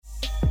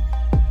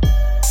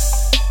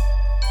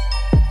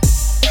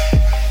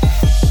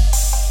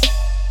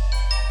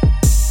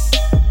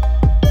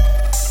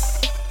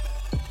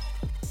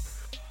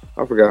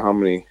forgot how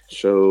many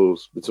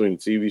shows between the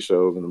TV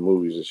shows and the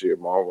movies this year.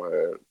 Marvel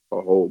had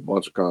a whole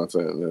bunch of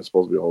content, and there's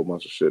supposed to be a whole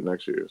bunch of shit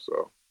next year.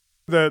 So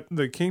that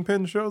the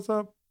Kingpin shows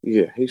up.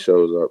 Yeah, he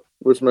shows up,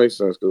 which makes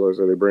sense because, like I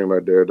said, they bring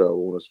back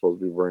Daredevil when it's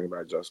supposed to be bringing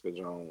back Jessica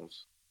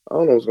Jones. I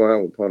don't know what's going to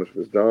happen with Punisher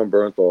because John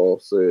Bernthal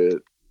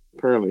said,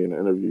 apparently in an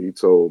interview, he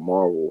told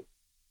Marvel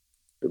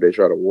if they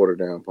try to water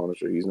down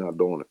Punisher, he's not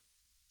doing it.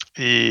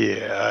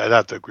 Yeah, I'd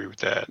have to agree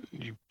with that.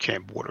 You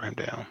can't water him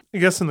down. I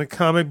guess in the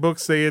comic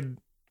books, they had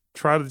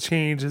tried to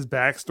change his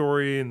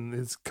backstory and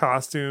his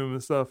costume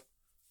and stuff.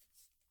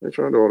 They're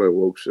trying to do all that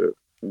woke shit.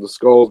 The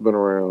Skull's been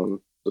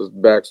around, this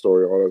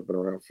backstory, all that's been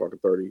around for fucking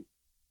 30,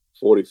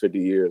 40, 50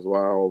 years.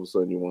 Why all of a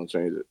sudden you want to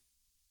change it?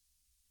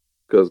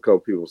 Because a couple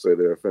people say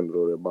they're offended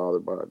or they're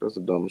bothered by it. That's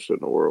the dumbest shit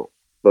in the world.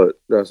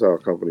 But that's how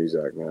companies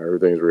act now.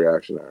 Everything's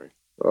reactionary.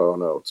 Oh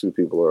no, 2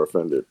 people are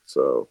offended.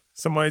 So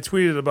somebody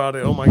tweeted about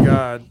it. Oh my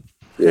God.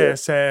 Yeah.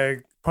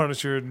 Hashtag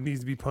Punisher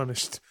needs to be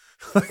punished.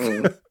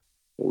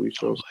 We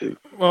shall speak.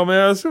 Well, man,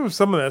 I assume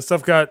some of that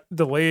stuff got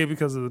delayed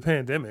because of the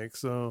pandemic.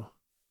 So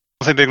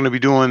I don't think they're going to be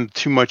doing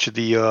too much of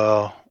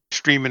the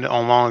streaming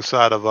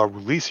alongside of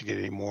releasing it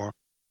anymore.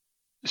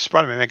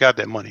 Spider-Man, they got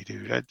that money,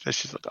 dude.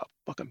 That's just like a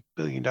fucking $1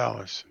 billion.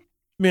 I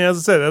mean, as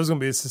I said, that was going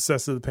to be a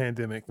success of the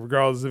pandemic,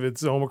 regardless if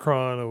it's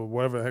Omicron or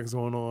whatever the heck's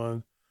going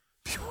on.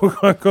 People are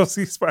going to go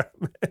see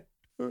Spider-Man.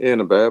 Yeah,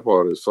 and the bad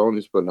part is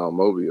Sony's putting out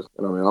Mobius.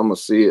 And I mean, I'm going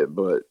to see it,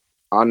 but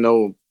I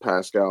know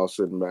Pascal's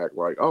sitting back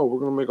like, oh, we're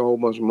going to make a whole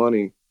bunch of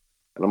money.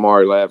 And I'm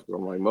already laughing.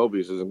 I'm like,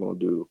 Mobius isn't going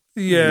to do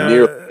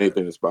nearly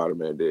anything that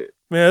Spider-Man did.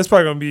 Man, it's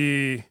probably going to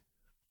be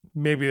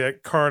maybe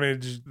that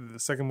Carnage, the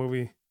second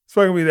movie. It's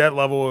probably going to be that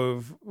level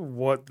of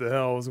what the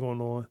hell is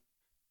going on.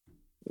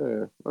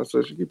 Yeah, I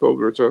said she keep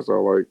poking her chest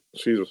out like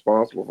she's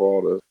responsible for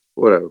all this.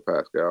 Whatever,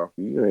 Pascal.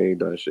 You ain't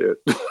done shit.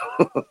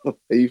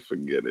 You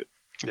forget it.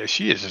 Yeah,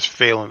 she is just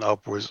failing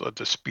upwards at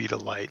the speed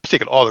of light. She's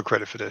taking all the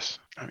credit for this.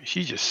 I mean,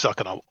 she's just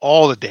sucking up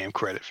all the damn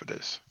credit for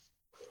this.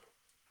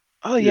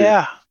 Oh,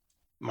 yeah.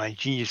 My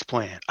genius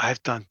plan.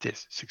 I've done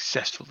this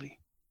successfully.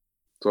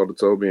 Told to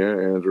Toby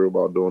and Andrew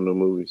about doing new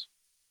movies.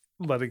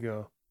 Let it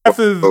go.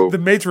 After The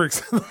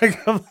Matrix, I'm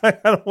like, I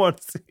don't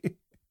want to see.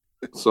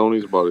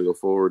 Sony's about to go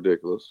full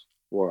ridiculous.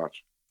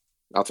 Watch.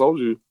 I told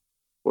you.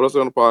 What I said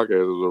on the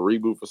podcast, it was a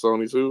reboot for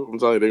Sony too. I'm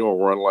telling you, they're going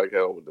to run like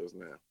hell with this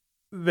now.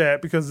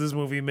 That because this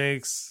movie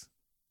makes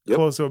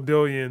close to $1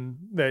 billion,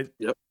 that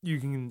you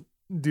can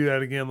do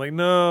that again. Like,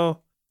 no,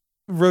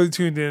 really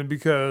tuned in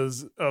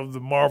because of the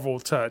Marvel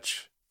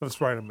touch of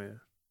Spider-Man.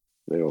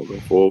 They're going to go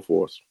full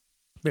force.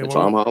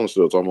 Tom Holland's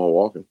still talking about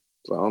walking,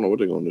 so I don't know what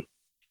they're going to do.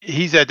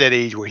 He's at that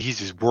age where he's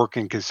just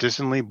working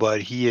consistently,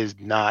 but he has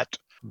not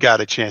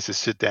got a chance to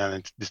sit down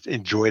and just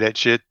enjoy that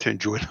shit, to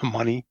enjoy the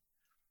money.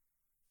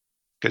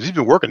 Because he's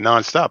been working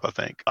nonstop, I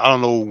think. I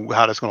don't know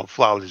how that's going to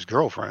fly with his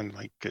girlfriend,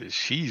 like, because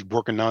she's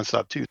working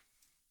nonstop too.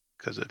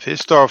 Because if his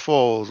star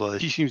falls,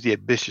 she seems the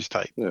ambitious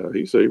type. Yeah,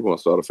 he said he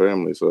wants to start a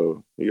family,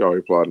 so he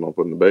already plotting on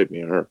putting the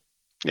baby in her.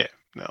 Yeah,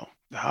 no.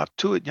 Hop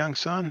to it, young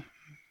son.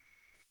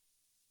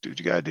 Do what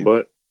you got to do.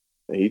 But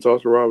he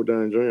talks to Robert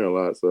Downey Jr. a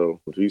lot,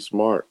 so if he's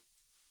smart,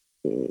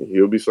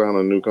 he'll be signing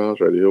a new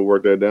contract. He'll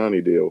work that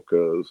Downey deal,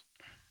 because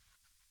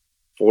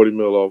 $40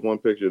 million off one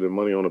picture, the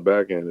money on the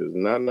back end is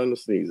not nothing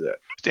to sneeze at.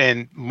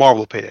 And Marvel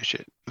will pay that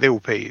shit. They will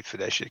pay for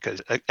that shit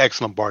because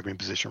excellent bargaining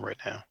position right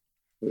now.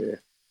 Yeah.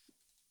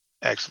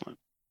 Excellent.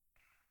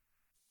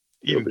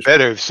 Even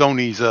better if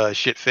Sony's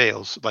shit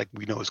fails, like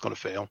we know it's going to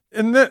fail.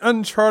 And that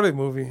Uncharted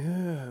movie,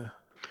 yeah.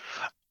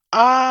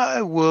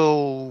 I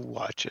will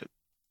watch it.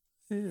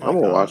 Yeah. I'm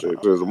going to watch it.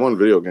 There's one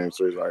video game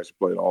series I actually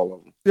played all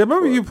of them. Yeah,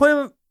 remember you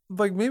played it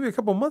like maybe a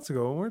couple months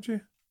ago, weren't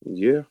you?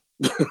 Yeah.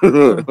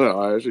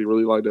 I actually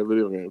really like that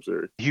video game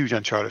series. Huge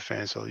Uncharted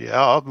fan, so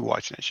yeah, I'll be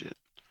watching that shit.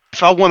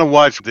 If I want to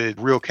watch the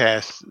real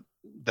cast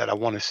that I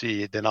want to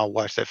see, then I'll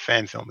watch that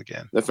fan film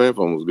again. That fan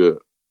film was good.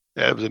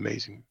 Yeah, it was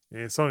amazing.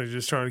 Yeah, Sony's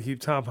just trying to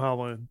keep Tom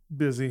Holland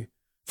busy.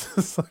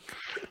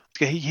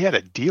 He had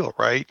a deal,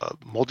 right? A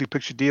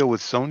multi-picture deal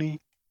with Sony.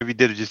 He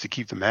did it just to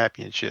keep them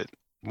happy and shit.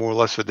 More or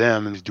less for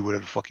them, and just do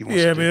whatever the fuck he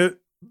wants to do. Yeah, I mean,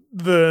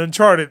 the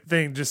Uncharted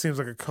thing just seems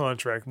like a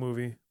contract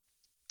movie.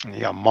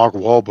 Yeah, Mark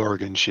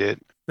Wahlberg and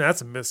shit.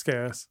 That's a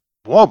miscast.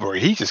 Wahlberg,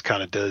 he just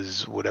kind of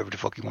does whatever the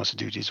fuck he wants to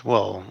do as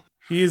well.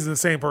 He is the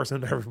same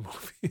person in every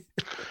movie.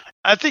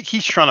 I think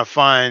he's trying to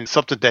find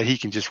something that he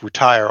can just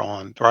retire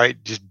on, right?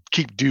 Just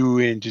keep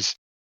doing, just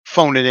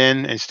phone it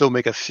in and still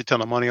make a shit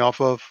ton of money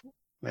off of.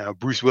 You know,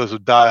 Bruce Willis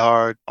with Die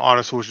Hard,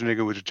 Arnold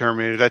Schwarzenegger with the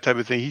Terminator, that type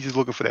of thing. He's just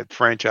looking for that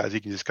franchise he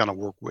can just kind of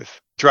work with.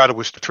 Tried it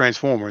with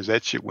Transformers.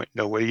 That shit went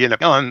nowhere. He ended up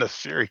killing the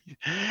series.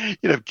 He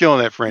ended up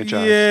killing that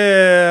franchise.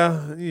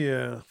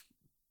 Yeah.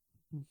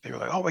 They were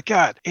like, oh my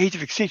God, Age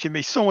of Extinction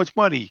made so much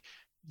money.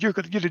 You're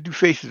going to get a new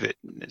face of it.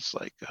 And it's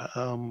like,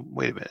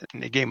 wait a minute.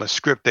 And they gave him a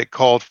script that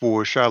called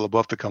for Shia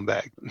LaBeouf to come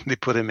back. They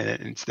put him in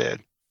it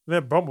instead.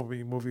 That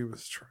Bumblebee movie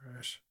was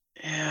trash.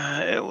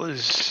 Yeah, it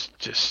was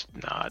just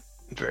not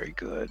very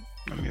good.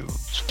 I mean, it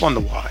was fun to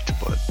watch,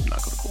 but I'm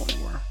not going to go